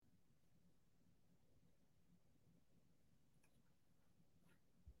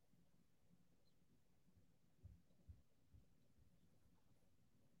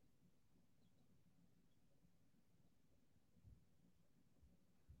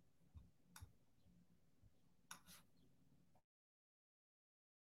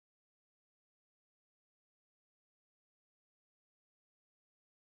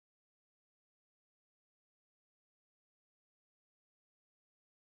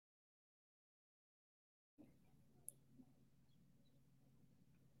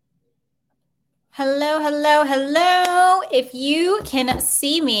Hello, hello, hello. If you can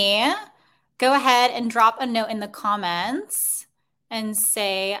see me, go ahead and drop a note in the comments and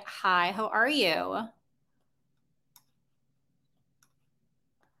say, hi, how are you?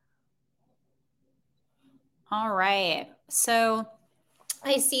 All right. So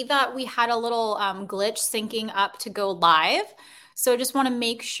I see that we had a little glitch syncing up to go live. So I just want to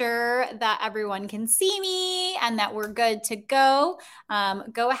make sure that everyone can see me and that we're good to go.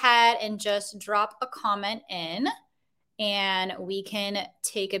 Go ahead and just drop a comment in and we can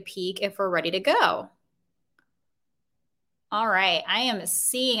take a peek if we're ready to go. All right, I am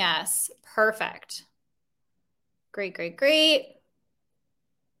seeing us. Perfect. Great, great, great.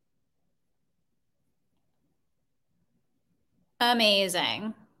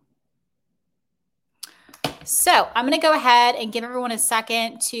 Amazing. So I'm going to go ahead and give everyone a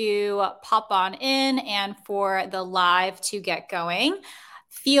second to pop on in and for the live to get going.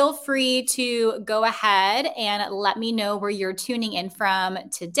 Feel free to go ahead and let me know where you're tuning in from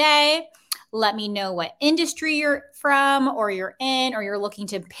today. Let me know what industry you're from or you're in or you're looking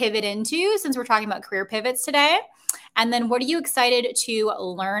to pivot into, since we're talking about career pivots today. And then what are you excited to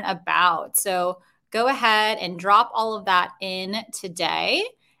learn about? So go ahead and drop all of that in today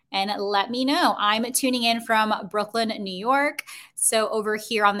and let me know. I'm tuning in from Brooklyn, New York. So over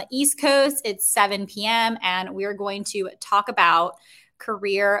here on the East Coast, it's 7 p.m. and we're going to talk about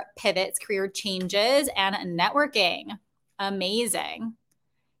career pivots, career changes, and networking. Amazing.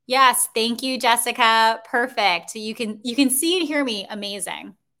 Yes, thank you, Jessica. Perfect. You can see and hear me.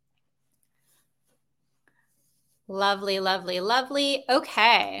 Amazing. Lovely, lovely, lovely.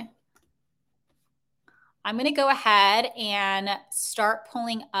 Okay. I'm going to go ahead and start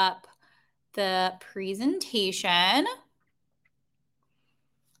pulling up the presentation.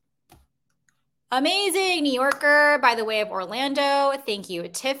 Amazing, New Yorker, by the way of Orlando. Thank you,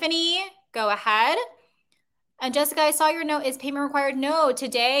 Tiffany. Go ahead. And Jessica, I saw your note. Is payment required? No,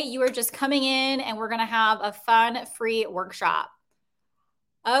 today you are just coming in and we're going to have a fun, free workshop.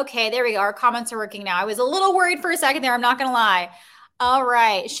 Okay, there we go. Our comments are working now. I was a little worried for a second there. I'm not going to lie. All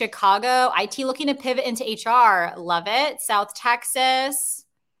right, Chicago, IT looking to pivot into HR. Love it. South Texas,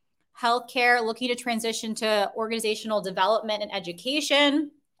 healthcare looking to transition to organizational development and education.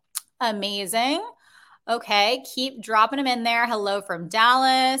 Amazing. Okay, keep dropping them in there. Hello from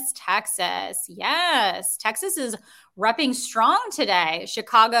Dallas, Texas. Yes, Texas is repping strong today.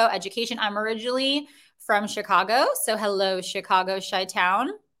 Chicago education. I'm originally from Chicago. So hello, Chicago,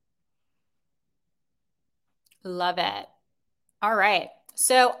 Chi-Town. Love it. All right.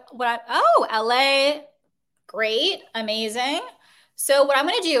 So LA, great, amazing. So what I'm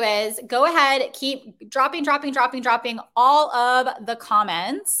going to do is go ahead, keep dropping all of the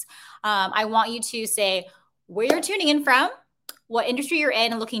comments. I want you to say where you're tuning in from, what industry you're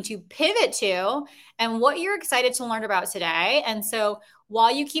in and looking to pivot to, and what you're excited to learn about today. And so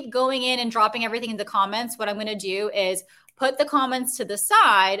while you keep going in and dropping everything in the comments, what I'm going to do is put the comments to the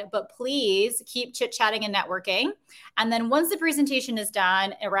side, but please keep chit-chatting and networking. And then once the presentation is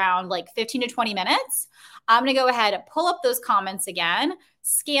done, around like 15 to 20 minutes, I'm going to go ahead and pull up those comments again,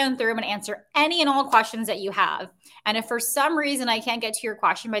 scan through them, and answer any and all questions that you have. And if for some reason I can't get to your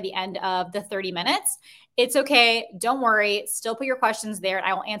question by the end of the 30 minutes, it's okay. Don't worry. Still put your questions there and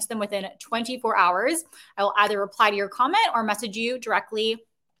I will answer them within 24 hours. I will either reply to your comment or message you directly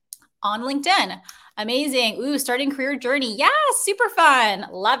on LinkedIn. Amazing. Ooh, starting career journey. Yeah, super fun.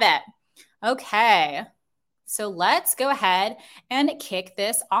 Love it. Okay. So let's go ahead and kick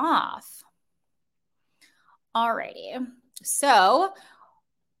this off. Alrighty. So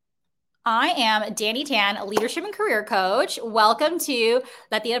I am Danny Tan, a leadership and career coach. Welcome to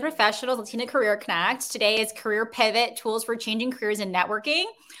Latina Professionals Latina Career Connect. Today is Career Pivot, Tools for Changing Careers and Networking.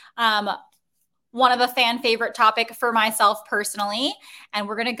 One of a fan favorite topic for myself personally. And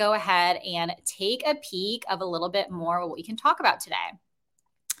we're going to go ahead and take a peek of a little bit more of what we can talk about today.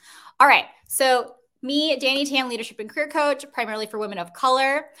 All right. So me, Danny Tan, leadership and career coach, primarily for women of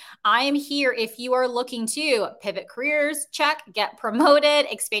color. I am here if you are looking to pivot careers, check, get promoted,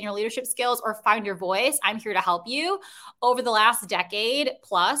 expand your leadership skills, or find your voice. I'm here to help you. Over the last decade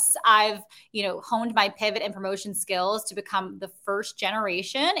plus, I've honed my pivot and promotion skills to become the first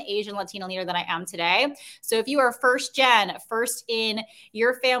generation Asian Latino leader that I am today. So if you are first gen, first in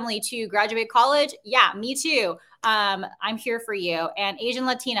your family to graduate college, yeah, me too. I'm here for you. And Asian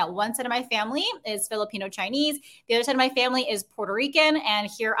Latina, one side of my family is Filipino Chinese. The other side of my family is Puerto Rican. And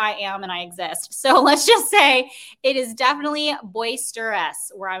here I am and I exist. So let's just say it is definitely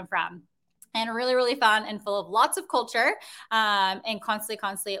boisterous where I'm from. and really, really fun and full of lots of culture, and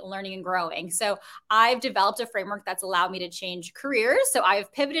constantly learning and growing. So I've developed a framework that's allowed me to change careers. So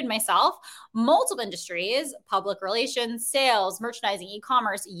I've pivoted myself multiple industries, public relations, sales, merchandising,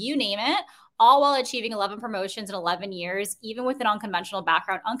 e-commerce, you name it, all while achieving 11 promotions in 11 years, even with an unconventional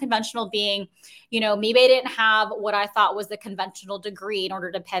background. Unconventional being, maybe I didn't have what I thought was the conventional degree in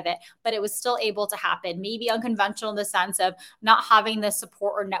order to pivot, but it was still able to happen. Maybe unconventional in the sense of not having the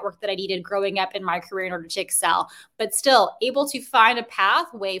support or network that I needed growing up in my career in order to excel, but still able to find a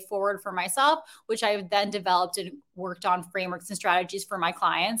pathway forward for myself, which I've then developed and worked on frameworks and strategies for my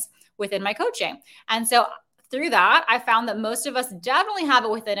clients within my coaching. And so through that, I found that most of us definitely have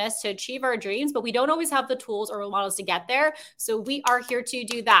it within us to achieve our dreams, but we don't always have the tools or models to get there. So we are here to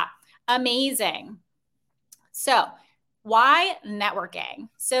do that. Amazing. So why networking?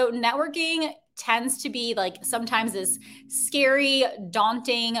 So networking tends to be like sometimes this scary,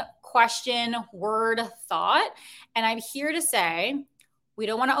 daunting question, word, thought. And I'm here to say, we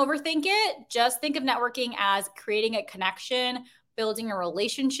don't want to overthink it. Just think of networking as creating a connection, building a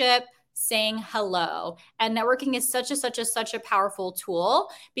relationship, saying hello. And networking is such a powerful tool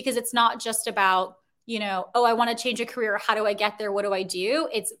because it's not just about, I want to change a career. How do I get there? What do I do?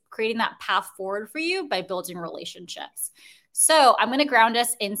 It's creating that path forward for you by building relationships. So I'm going to ground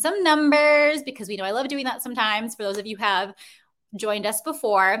us in some numbers because we know I love doing that sometimes for those of you who have joined us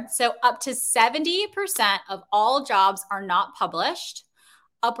before. So up to 70% of all jobs are not published.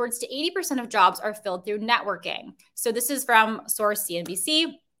 Upwards to 80% of jobs are filled through networking. So this is from source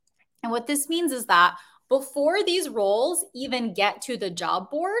CNBC. And what this means is that before these roles even get to the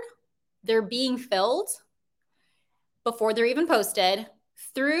job board, they're being filled before they're even posted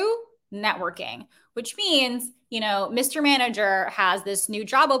through networking, which means, Mr. Manager has this new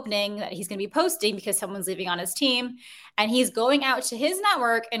job opening that he's going to be posting because someone's leaving on his team. And he's going out to his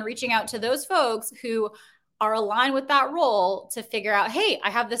network and reaching out to those folks who are aligned with that role to figure out, hey,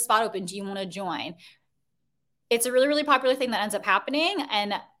 I have this spot open. Do you want to join? It's a really, really popular thing that ends up happening.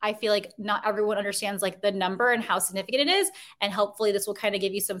 And I feel like not everyone understands like the number and how significant it is. And hopefully this will kind of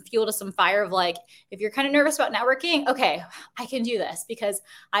give you some fuel to some fire of like, if you're kind of nervous about networking, okay, I can do this because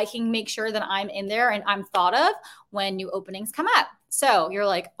I can make sure that I'm in there and I'm thought of when new openings come up. So you're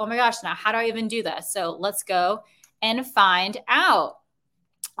like, oh my gosh, now how do I even do this? So let's go and find out.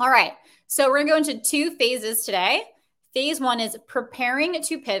 All right. So we're going to go into 2 phases today. Phase 1 is preparing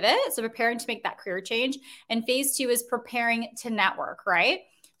to pivot, so preparing to make that career change. And phase 2 is preparing to network, right?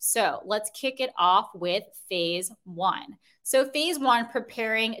 So let's kick it off with phase 1. So phase 1,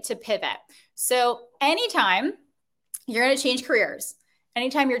 preparing to pivot. So anytime you're going to change careers,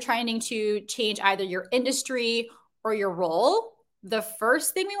 anytime you're trying to change either your industry or your role, the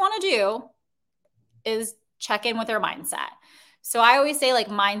first thing we want to do is check in with our mindset. So I always say like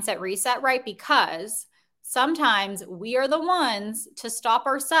mindset reset, right? Because sometimes we are the ones to stop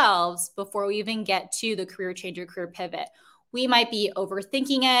ourselves before we even get to the career change or career pivot. We might be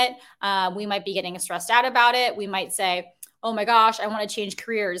overthinking it. We might be getting stressed out about it. We might say, oh my gosh, I want to change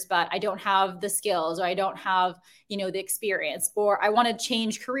careers, but I don't have the skills or I don't have, the experience, or I want to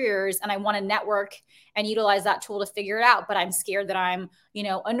change careers and I want to network and utilize that tool to figure it out. But I'm scared that I'm,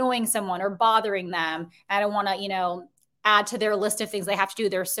 annoying someone or bothering them. And I don't want to, add to their list of things they have to do.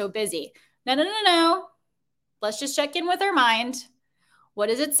 They're so busy. No. Let's just check in with our mind. What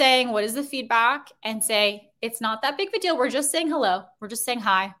is it saying? What is the feedback? And say, it's not that big of a deal. We're just saying hello. We're just saying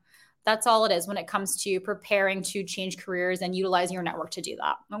hi. That's all it is when it comes to preparing to change careers and utilizing your network to do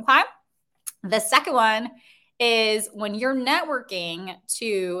that. Okay. The second one is when you're networking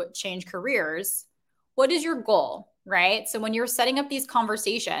to change careers, what is your goal, right? So when you're setting up these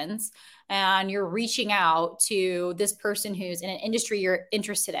conversations and you're reaching out to this person who's in an industry you're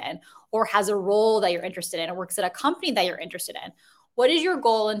interested in, or has a role that you're interested in, or works at a company that you're interested in, what is your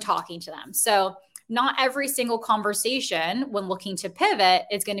goal in talking to them? So not every single conversation when looking to pivot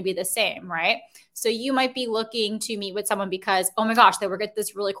is going to be the same, right? So you might be looking to meet with someone because, oh my gosh, they work at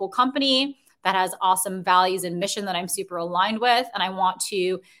this really cool company that has awesome values and mission that I'm super aligned with. And I want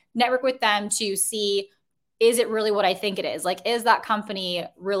to network with them to see, is it really what I think it is? Like, is that company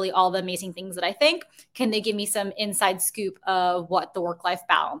really all the amazing things that I think? Can they give me some inside scoop of what the work-life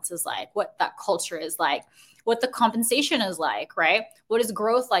balance is like, what that culture is like, what the compensation is like, right? What is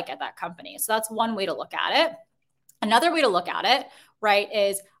growth like at that company? So that's one way to look at it. Another way to look at it, right,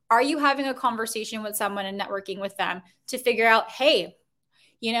 is are you having a conversation with someone and networking with them to figure out, hey,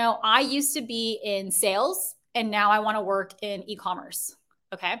 I used to be in sales and now I want to work in e-commerce.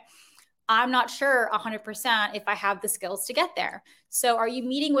 Okay. I'm not sure 100% if I have the skills to get there. So are you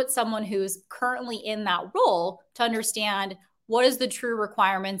meeting with someone who's currently in that role to understand what is the true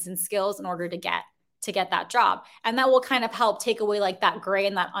requirements and skills in order to get that job. And that will kind of help take away like that gray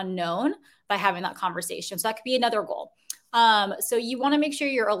and that unknown by having that conversation. So that could be another goal. So you want to make sure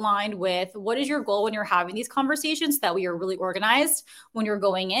you're aligned with what is your goal when you're having these conversations, so that way you're really organized when you're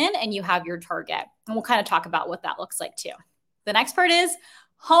going in and you have your target. And we'll kind of talk about what that looks like too. The next part is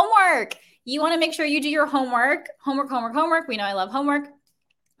homework. You want to make sure you do your homework. Homework. We know I love homework.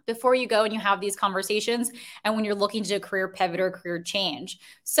 Before you go and you have these conversations and when you're looking to do a career pivot or career change.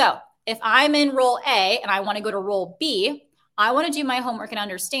 So if I'm in role A and I want to go to role B, I want to do my homework and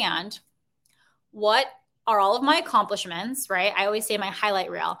understand what are all of my accomplishments, right? I always say my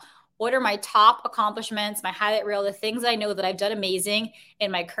highlight reel. What are my top accomplishments, my highlight reel, the things I know that I've done amazing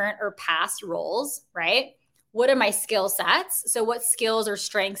in my current or past roles, right? What are my skill sets? So what skills or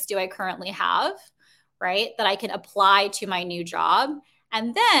strengths do I currently have, right, that I can apply to my new job?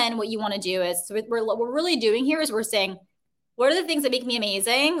 And then what you want to do is, so what we're really doing here is we're saying, what are the things that make me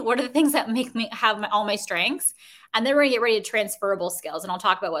amazing? What are the things that make me have all my strengths? And then we're going to get ready to transferable skills. And I'll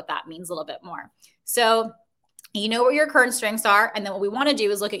talk about what that means a little bit more. So you know what your current strengths are. And then what we want to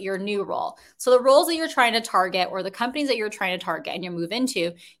do is look at your new role. So the roles that you're trying to target or the companies that you're trying to target and you move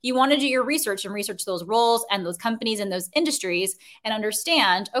into, you want to do your research and research those roles and those companies and those industries and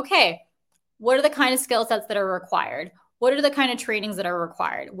understand, okay, what are the kind of skill sets that are required? What are the kind of trainings that are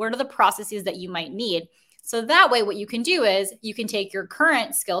required? What are the processes that you might need? So that way, what you can do is you can take your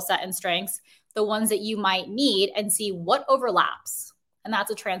current skill set and strengths, the ones that you might need, and see what overlaps. And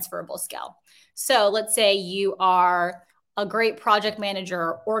that's a transferable skill. So let's say you are a great project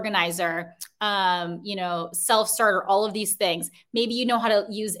manager, organizer, self-starter, all of these things. Maybe you know how to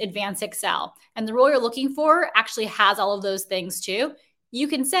use advanced Excel. And the role you're looking for actually has all of those things too. You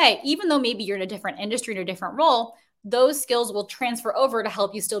can say, even though maybe you're in a different industry, in a different role, those skills will transfer over to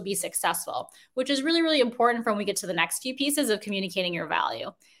help you still be successful, which is really, really important when we get to the next few pieces of communicating your value.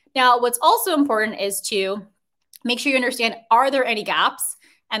 Now, what's also important is to make sure you understand, are there any gaps?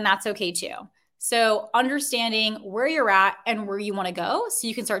 And that's okay too. So understanding where you're at and where you want to go so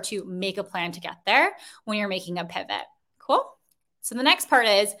you can start to make a plan to get there when you're making a pivot. Cool? So the next part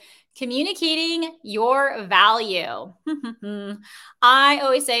is communicating your value. I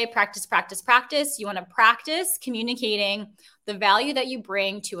always say practice, practice, practice. You want to practice communicating the value that you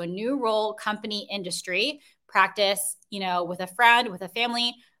bring to a new role, company, industry. Practice, with a friend, with a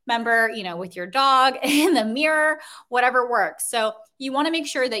family member, with your dog, in the mirror, whatever works. So you want to make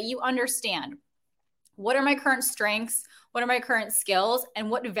sure that you understand, what are my current strengths? What are my current skills? And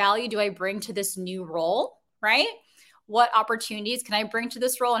what value do I bring to this new role, right? What opportunities can I bring to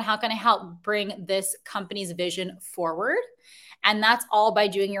this role and how can I help bring this company's vision forward? And that's all by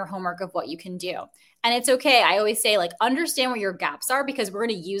doing your homework of what you can do. And it's okay. I always say, understand where your gaps are, because we're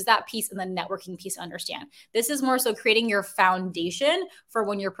going to use that piece and the networking piece to understand. This is more so creating your foundation for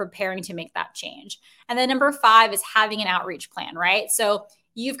when you're preparing to make that change. And then number 5 is having an outreach plan, right? So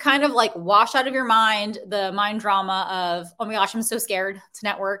you've kind of washed out of your mind the mind drama of, oh my gosh, I'm so scared to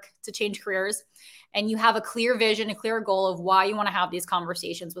network, to change careers. And you have a clear vision, a clear goal of why you want to have these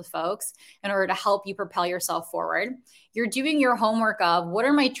conversations with folks in order to help you propel yourself forward. You're doing your homework of, what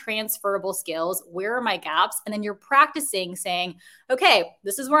are my transferable skills? Where are my gaps? And then you're practicing saying, okay,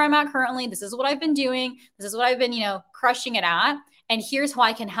 this is where I'm at currently. This is what I've been doing. This is what I've been, crushing it at. And here's how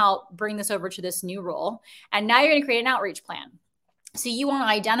I can help bring this over to this new role. And now you're going to create an outreach plan. So you want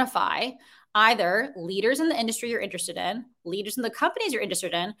to identify either leaders in the industry you're interested in, leaders in the companies you're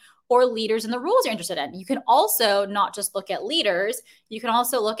interested in, or leaders in the roles you're interested in. You can also not just look at leaders, you can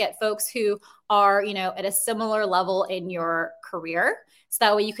also look at folks who are, at a similar level in your career. So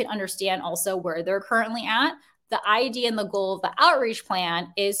that way you can understand also where they're currently at. The idea and the goal of the outreach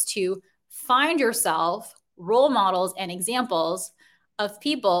plan is to find yourself role models and examples of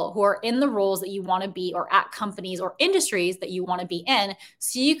people who are in the roles that you want to be, or at companies or industries that you want to be in,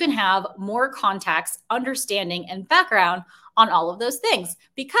 so you can have more context, understanding, and background on all of those things.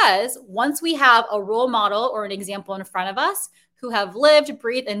 Because once we have a role model or an example in front of us who have lived,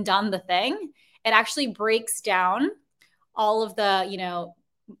 breathed, and done the thing, it actually breaks down all of the,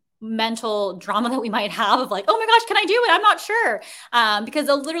 mental drama that we might have of oh my gosh, can I do it? I'm not sure. Because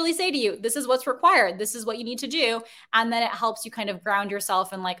they'll literally say to you, this is what's required. This is what you need to do. And then it helps you kind of ground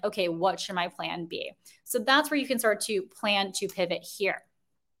yourself and okay, what should my plan be? So that's where you can start to plan to pivot here.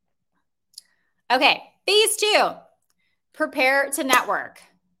 Okay, phase 2, prepare to network.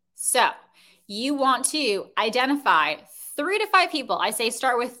 So you want to identify 3 to 5 people. I say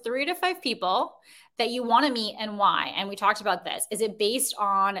start with 3 to 5 people that you want to meet and why. And we talked about this. Is it based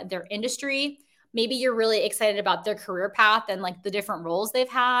on their industry, Maybe you're really excited about their career path and like the different roles they've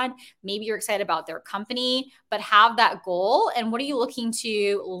had. Maybe you're excited about their company, but have that goal. And what are you looking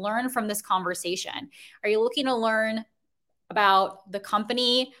to learn from this conversation? Are you looking to learn about the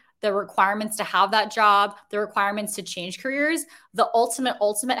company, the requirements to have that job, the requirements to change careers? The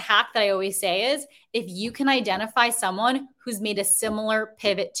ultimate hack that I always say is if you can identify someone who's made a similar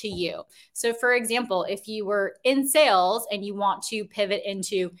pivot to you. So for example, if you were in sales and you want to pivot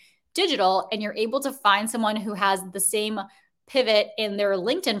into digital and you're able to find someone who has the same pivot in their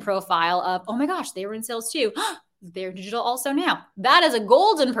LinkedIn profile of, oh my gosh, they were in sales too. They're digital also now. That is a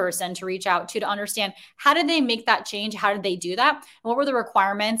golden person to reach out to understand how did they make that change? How did they do that? And what were the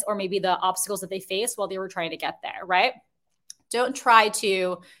requirements or maybe the obstacles that they faced while they were trying to get there, right? Don't try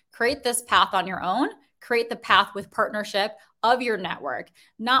to create this path on your own. Create the path with partnership of your network.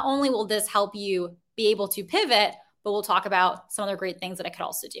 Not only will this help you be able to pivot, but we'll talk about some other great things that I could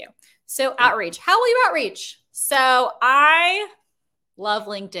also do. So outreach, how will you outreach? So I love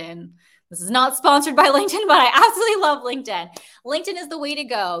LinkedIn. This is not sponsored by LinkedIn, but I absolutely love LinkedIn. LinkedIn is the way to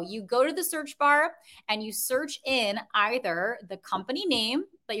go. You go to the search bar and you search in either the company name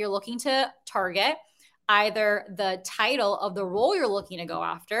that you're looking to target, either the title of the role you're looking to go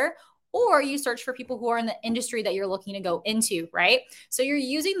after, or you search for people who are in the industry that you're looking to go into, right? So you're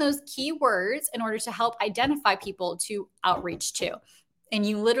using those keywords in order to help identify people to outreach to. And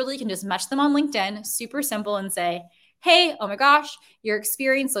you literally can just match them on LinkedIn, super simple, and say, hey, oh my gosh, your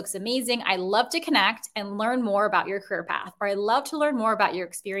experience looks amazing. I love to connect and learn more about your career path, or I love to learn more about your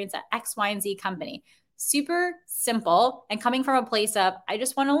experience at X, Y, and Z company. Super simple and coming from a place of, I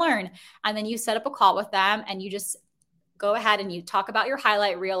just want to learn. And then you set up a call with them and you just go ahead and you talk about your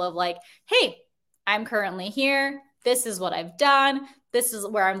highlight reel of like, hey, I'm currently here. This is what I've done. This is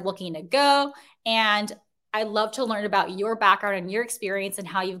where I'm looking to go. And I'd love to learn about your background and your experience and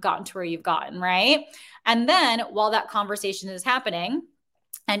how you've gotten to where you've gotten, right? And then while that conversation is happening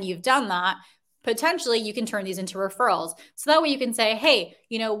and you've done that, potentially you can turn these into referrals. So that way you can say, hey,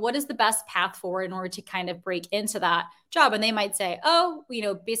 what is the best path forward in order to kind of break into that job? And they might say, oh,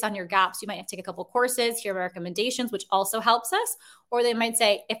 based on your gaps, you might have to take a couple courses, here are recommendations, which also helps us. Or they might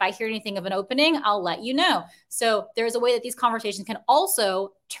say, if I hear anything of an opening, I'll let you know. So there's a way that these conversations can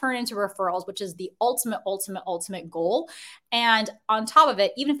also turn into referrals, which is the ultimate goal. And on top of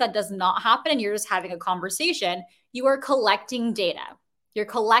it, even if that does not happen and you're just having a conversation, you are collecting data. You're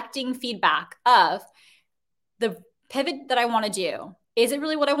collecting feedback of the pivot that I want to do. Is it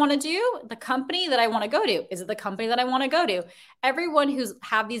really what I want to do? The company that I want to go to? Is it the company that I want to go to? Everyone who's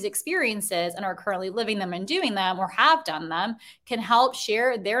have these experiences and are currently living them and doing them or have done them can help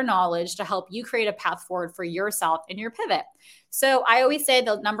share their knowledge to help you create a path forward for yourself in your pivot. So I always say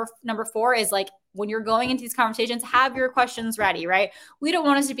the number 4 is like when you're going into these conversations, have your questions ready, right? We don't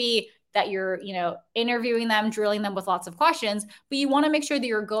want us to be that you're, interviewing them, drilling them with lots of questions, but you want to make sure that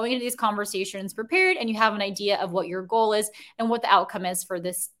you're going into these conversations prepared and you have an idea of what your goal is and what the outcome is for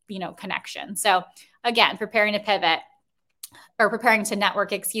this, connection. So again, preparing to pivot or preparing to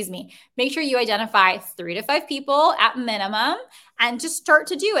network, make sure you identify 3 to 5 people at minimum and just start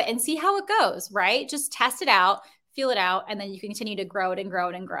to do it and see how it goes, right? Just test it out, feel it out, and then you can continue to grow it and grow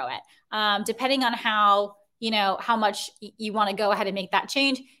it and grow it. Depending on how much you want to go ahead and make that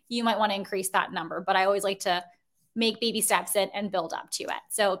change, you might want to increase that number. But I always like to make baby steps in and build up to it.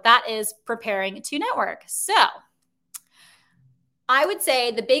 So that is preparing to network. So I would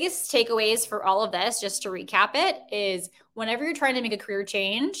say the biggest takeaways for all of this, just to recap it, is whenever you're trying to make a career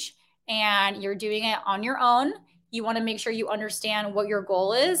change and you're doing it on your own, you want to make sure you understand what your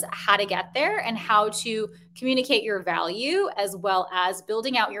goal is, how to get there, and how to communicate your value, as well as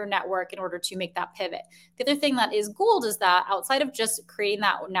building out your network in order to make that pivot. The other thing that is gold is that outside of just creating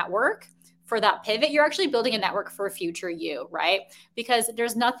that network for that pivot, you're actually building a network for future you, right? Because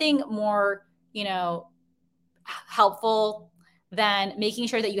there's nothing more, helpful than making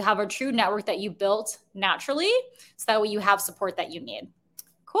sure that you have a true network that you built naturally, so that way you have support that you need.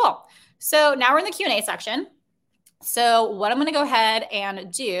 Cool. So now we're in the Q&A section. So what I'm going to go ahead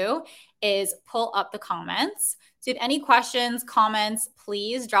and do is pull up the comments. So if you have any questions, comments,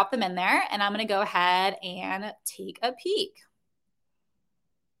 please drop them in there. And I'm going to go ahead and take a peek.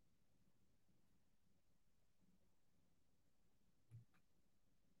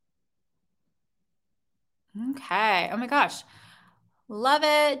 Okay. Oh my gosh. Love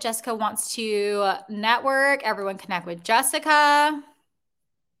it. Jessica wants to network. Everyone connect with Jessica.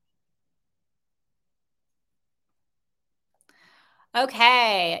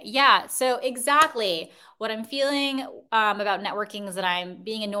 Okay. Yeah. So exactly what I'm feeling about networking is that I'm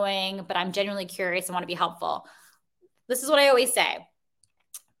being annoying, but I'm genuinely curious and want to be helpful. This is what I always say.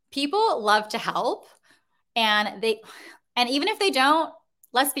 People love to help, and even if they don't,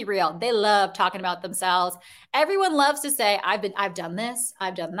 let's be real, they love talking about themselves. Everyone loves to say, I've done this,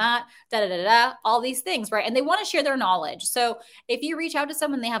 I've done that, da da da da, all these things, right? And they want to share their knowledge. So if you reach out to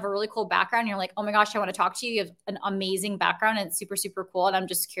someone, they have a really cool background, and you're like, oh my gosh, I want to talk to you. You have an amazing background, and it's super, super cool, and I'm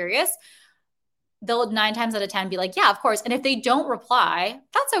just curious. They'll 9 times out of 10 be like, yeah, of course. And if they don't reply,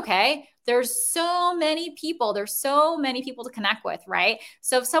 that's okay. There's so many people to connect with, right?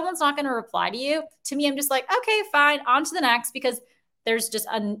 So if someone's not going to reply to you, to me, I'm just like, okay, fine, on to the next, because there's just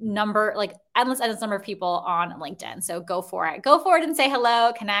a number, like endless number of people on LinkedIn. So go for it. Go for it and say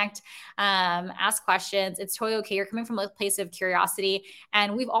hello, connect, ask questions. It's totally okay. You're coming from a place of curiosity,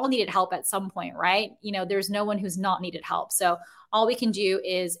 and we've all needed help at some point, right? You know, there's no one who's not needed help. So all we can do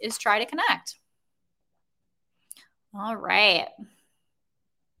is try to connect. All right.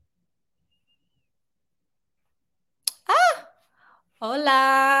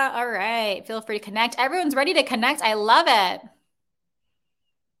 Hola. All right. Feel free to connect. Everyone's ready to connect. I love it.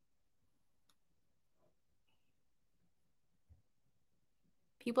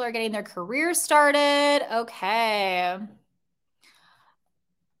 People are getting their careers started. Okay.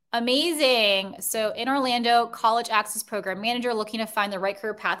 Amazing. So in Orlando, college access program manager, looking to find the right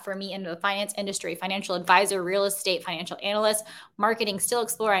career path for me into the finance industry, financial advisor, real estate, financial analyst, marketing, still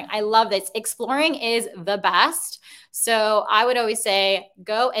exploring. I love this. Exploring is the best. So I would always say,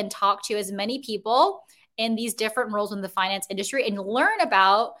 go and talk to as many people in these different roles in the finance industry and learn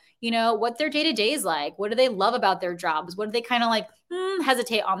about, you know, what their day-to-day is like. What do they love about their jobs? What do they kind of like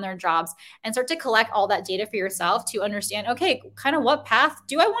hesitate on their jobs, and start to collect all that data for yourself to understand, okay, kind of what path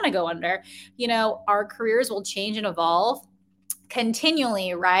do I want to go under? You know, our careers will change and evolve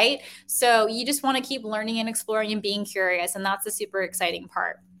continually, right? So you just want to keep learning and exploring and being curious. And that's the super exciting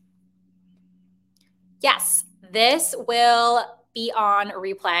part. Yes, this will be on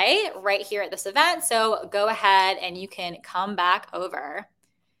replay right here at this event. So go ahead and you can come back over.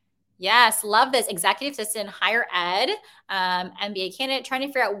 Yes, love this. Executive assistant, higher ed, MBA candidate, trying to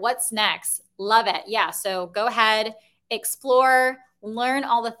figure out what's next. Love it. Yeah, so go ahead, explore, learn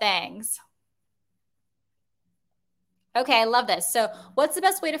all the things. Okay, I love this. So what's the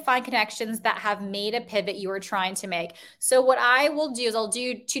best way to find connections that have made a pivot you were trying to make? So what I will do is I'll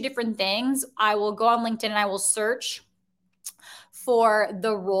do 2 different things. I will go on LinkedIn and I will search for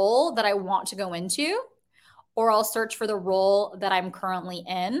the role that I want to go into, or I'll search for the role that I'm currently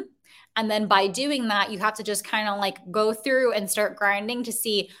in. And then by doing that, you have to just kind of like go through and start grinding to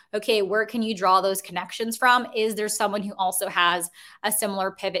see, okay, where can you draw those connections from? Is there someone who also has a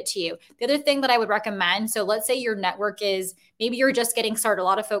similar pivot to you? The other thing that I would recommend, so let's say your network is, maybe you're just getting started. A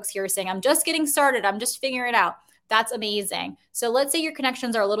lot of folks here are saying, I'm just getting started, I'm just figuring it out. That's amazing. So let's say your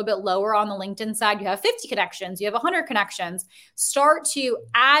connections are a little bit lower on the LinkedIn side. You have 50 connections, you have 100 connections. Start to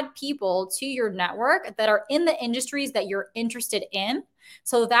add people to your network that are in the industries that you're interested in.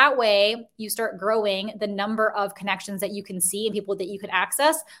 So that way you start growing the number of connections that you can see and people that you can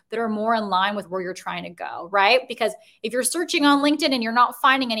access that are more in line with where you're trying to go, right? Because if you're searching on LinkedIn and you're not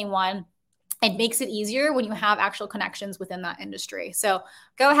finding anyone, it makes it easier when you have actual connections within that industry. So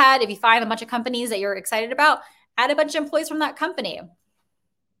go ahead, if you find a bunch of companies that you're excited about, add a bunch of employees from that company.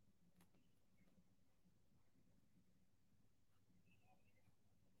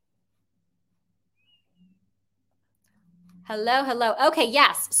 Hello, hello. Okay,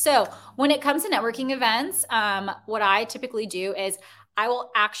 yes. So when it comes to networking events, what I typically do is I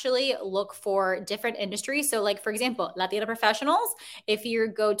will actually look for different industries. So like, for example, Latina Professionals, if you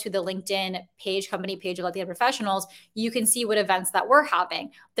go to the LinkedIn page, company page of Latina Professionals, you can see what events that we're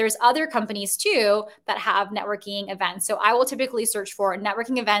having. There's other companies too that have networking events. So I will typically search for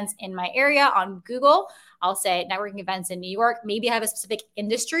networking events in my area on Google. I'll say networking events in New York. Maybe I have a specific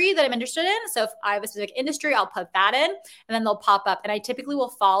industry that I'm interested in. So if I have a specific industry, I'll put that in and then they'll pop up. And I typically will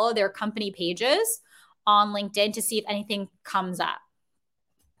follow their company pages on LinkedIn to see if anything comes up.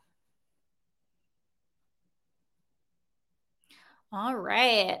 All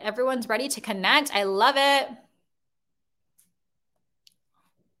right. Everyone's ready to connect. I love it.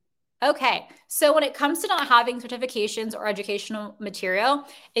 Okay. So when it comes to not having certifications or educational material,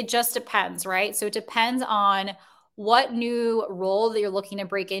 it just depends, right? So it depends on what new role that you're looking to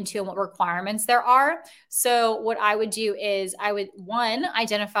break into and what requirements there are. So what I would do is I would, one,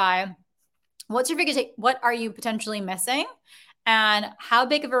 identify what are you potentially missing and how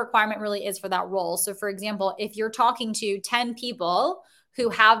big of a requirement really is for that role. So for example, if you're talking to 10 people who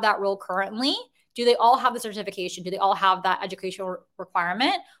have that role currently, do they all have the certification? Do they all have that educational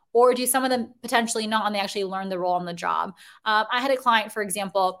requirement? Or do some of them potentially not, and they actually learn the role on the job? I had a client, for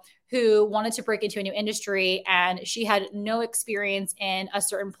example, who wanted to break into a new industry, and she had no experience in a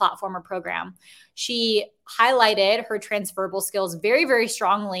certain platform or program. She highlighted her transferable skills very, very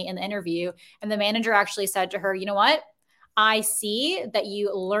strongly in the interview. And the manager actually said to her, you know what? I see that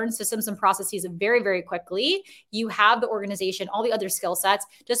you learn systems and processes very, very quickly. You have the organization, all the other skill sets.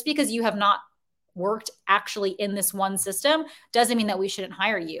 Just because you have not worked actually in this one system doesn't mean that we shouldn't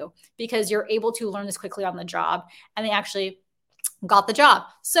hire you, because you're able to learn this quickly on the job. And they actually got the job.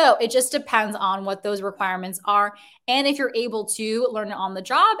 So it just depends on what those requirements are. And if you're able to learn it on the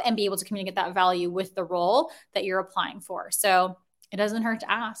job and be able to communicate that value with the role that you're applying for. So it doesn't hurt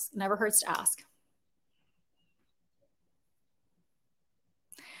to ask. It never hurts to ask.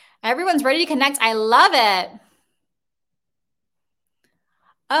 Everyone's ready to connect. I love it.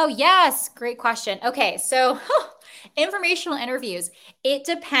 Oh, yes. Great question. Okay. So informational interviews. It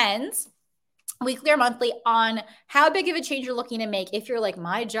depends weekly or monthly on how big of a change you're looking to make. If you're like,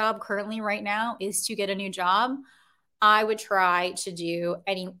 my job currently right now is to get a new job, I would try to do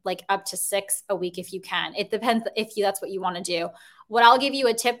like up to 6 a week if you can. It depends if that's what you want to do. What I'll give you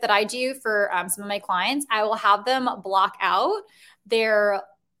a tip that I do for some of my clients, I will have them block out their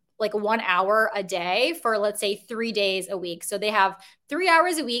like 1 hour a day for, let's say, 3 days a week. So they have 3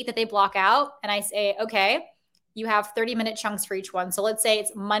 hours a week that they block out. And I say, okay, you have 30-minute chunks for each one. So let's say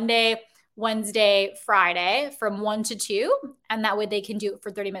it's Monday, Wednesday, Friday from 1 to 2. And that way they can do it for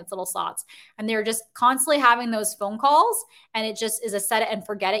 30 minutes, little slots. And they're just constantly having those phone calls. And it just is a set it and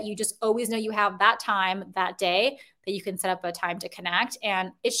forget it. You just always know you have that time that day that you can set up a time to connect. And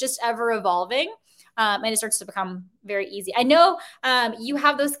it's just ever evolving. And it starts to become very easy. I know you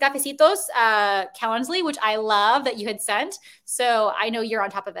have those cafecitos, Calendly, which I love that you had sent. So I know you're on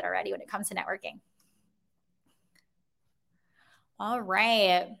top of it already when it comes to networking. All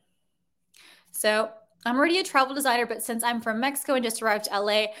right. So I'm already a travel designer, but since I'm from Mexico and just arrived to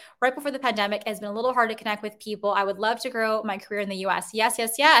LA right before the pandemic, it has been a little hard to connect with people. I would love to grow my career in the US. Yes,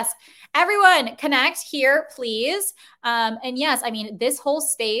 yes, yes. Everyone connect here, please. And yes, I mean, this whole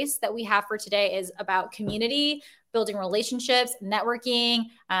space that we have for today is about community, building relationships, networking,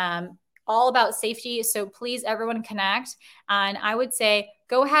 all about safety. So please, everyone connect. And I would say,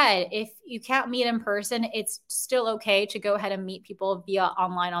 go ahead. If you can't meet in person, it's still okay to go ahead and meet people via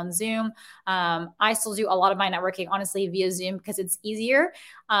online on Zoom. I still do a lot of my networking, honestly, via Zoom because it's easier.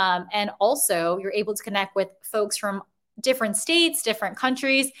 And also, you're able to connect with folks from different states, different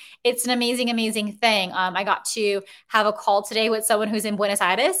countries. It's an amazing, amazing thing. I got to have a call today with someone who's in Buenos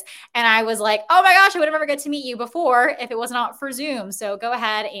Aires, and I was like, oh my gosh, I would have never got to meet you before if it was not for Zoom. So go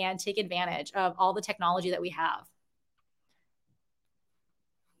ahead and take advantage of all the technology that we have.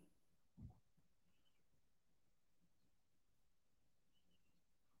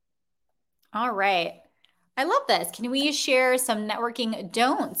 All right. I love this. Can we share some networking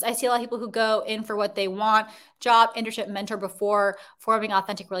don'ts? I see a lot of people who go in for what they want, job, internship, mentor before forming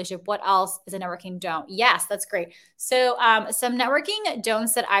authentic relationship. What else is a networking don't? Yes, that's great. So some networking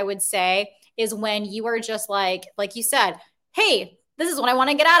don'ts that I would say is when you are just like you said, hey, this is what I want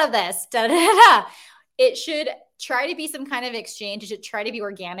to get out of this. Da, da, da, da. It should try to be some kind of exchange. It should try to be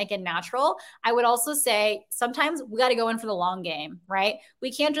organic and natural. I would also say sometimes we got to go in for the long game, right?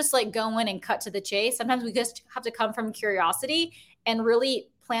 We can't just like go in and cut to the chase. Sometimes we just have to come from curiosity and really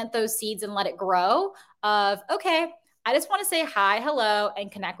plant those seeds and let it grow of, okay, I just want to say hi, hello,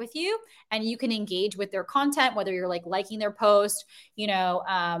 and connect with you. And you can engage with their content, whether you're like liking their post,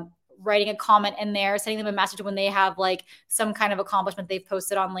 writing a comment in there, sending them a message when they have like some kind of accomplishment they've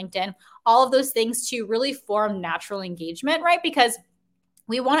posted on LinkedIn, all of those things to really form natural engagement, right? Because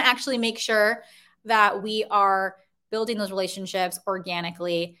we want to actually make sure that we are building those relationships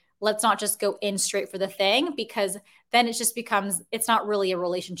organically. Let's not just go in straight for the thing, because then it just becomes, it's not really a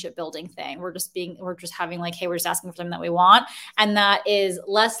relationship building thing. We're just having like, hey, we're just asking for something that we want. And that is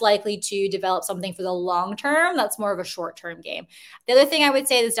less likely to develop something for the long term. That's more of a short term game. The other thing I would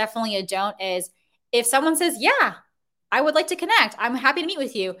say is definitely a don't is if someone says, yeah, I would like to connect, I'm happy to meet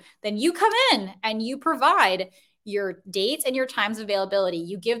with you, then you come in and you provide your dates and your times of availability.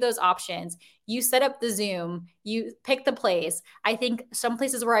 You give those options. You set up the Zoom. You pick the place. I think some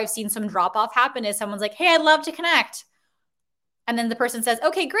places where I've seen some drop off happen is someone's like, hey, I'd love to connect. And then the person says,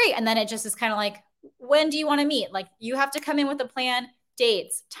 okay, great. And then it just is kind of like, when do you want to meet? Like you have to come in with a plan,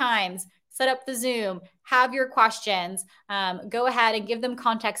 dates, times, set up the Zoom, have your questions, go ahead and give them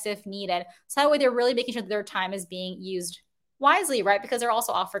context if needed. So that way they're really making sure that their time is being used wisely, right? Because they're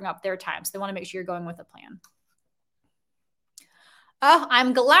also offering up their time. So they want to make sure you're going with a plan. Oh,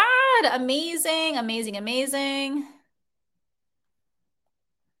 I'm glad. Amazing, amazing, amazing.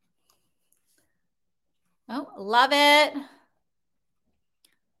 Oh, love it.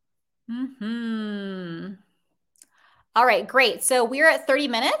 All right, great. So we're at 30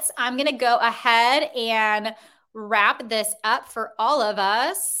 minutes. I'm going to go ahead and wrap this up for all of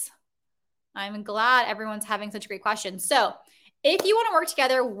us. I'm glad everyone's having such great questions. So if you want to work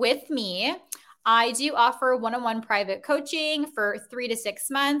together with me, I do offer one-on-one private coaching for 3 to 6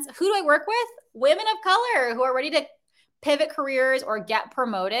 months. Who do I work with? Women of color who are ready to pivot careers or get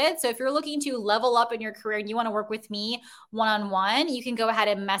promoted. So if you're looking to level up in your career and you want to work with me one-on-one, you can go ahead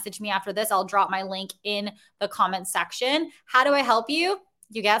and message me after this. I'll drop my link in the comments section. How do I help you?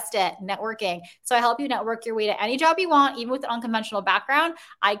 You guessed it, networking. So I help you network your way to any job you want, even with an unconventional background.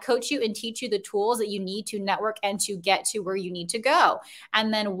 I coach you and teach you the tools that you need to network and to get to where you need to go.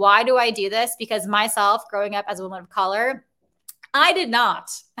 And then why do I do this? Because myself, growing up as a woman of color, I did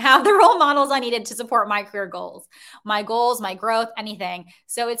not have the role models I needed to support my career goals, my growth, anything.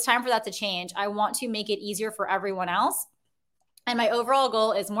 So it's time for that to change. I want to make it easier for everyone else. And my overall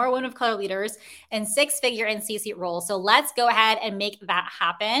goal is more women of color leaders in 6-figure and C-suite roles. So let's go ahead and make that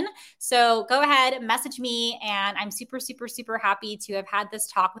happen. So go ahead, message me. And I'm super, super, super happy to have had this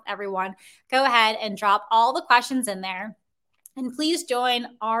talk with everyone. Go ahead and drop all the questions in there. And please join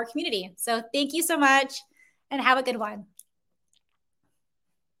our community. So thank you so much and have a good one.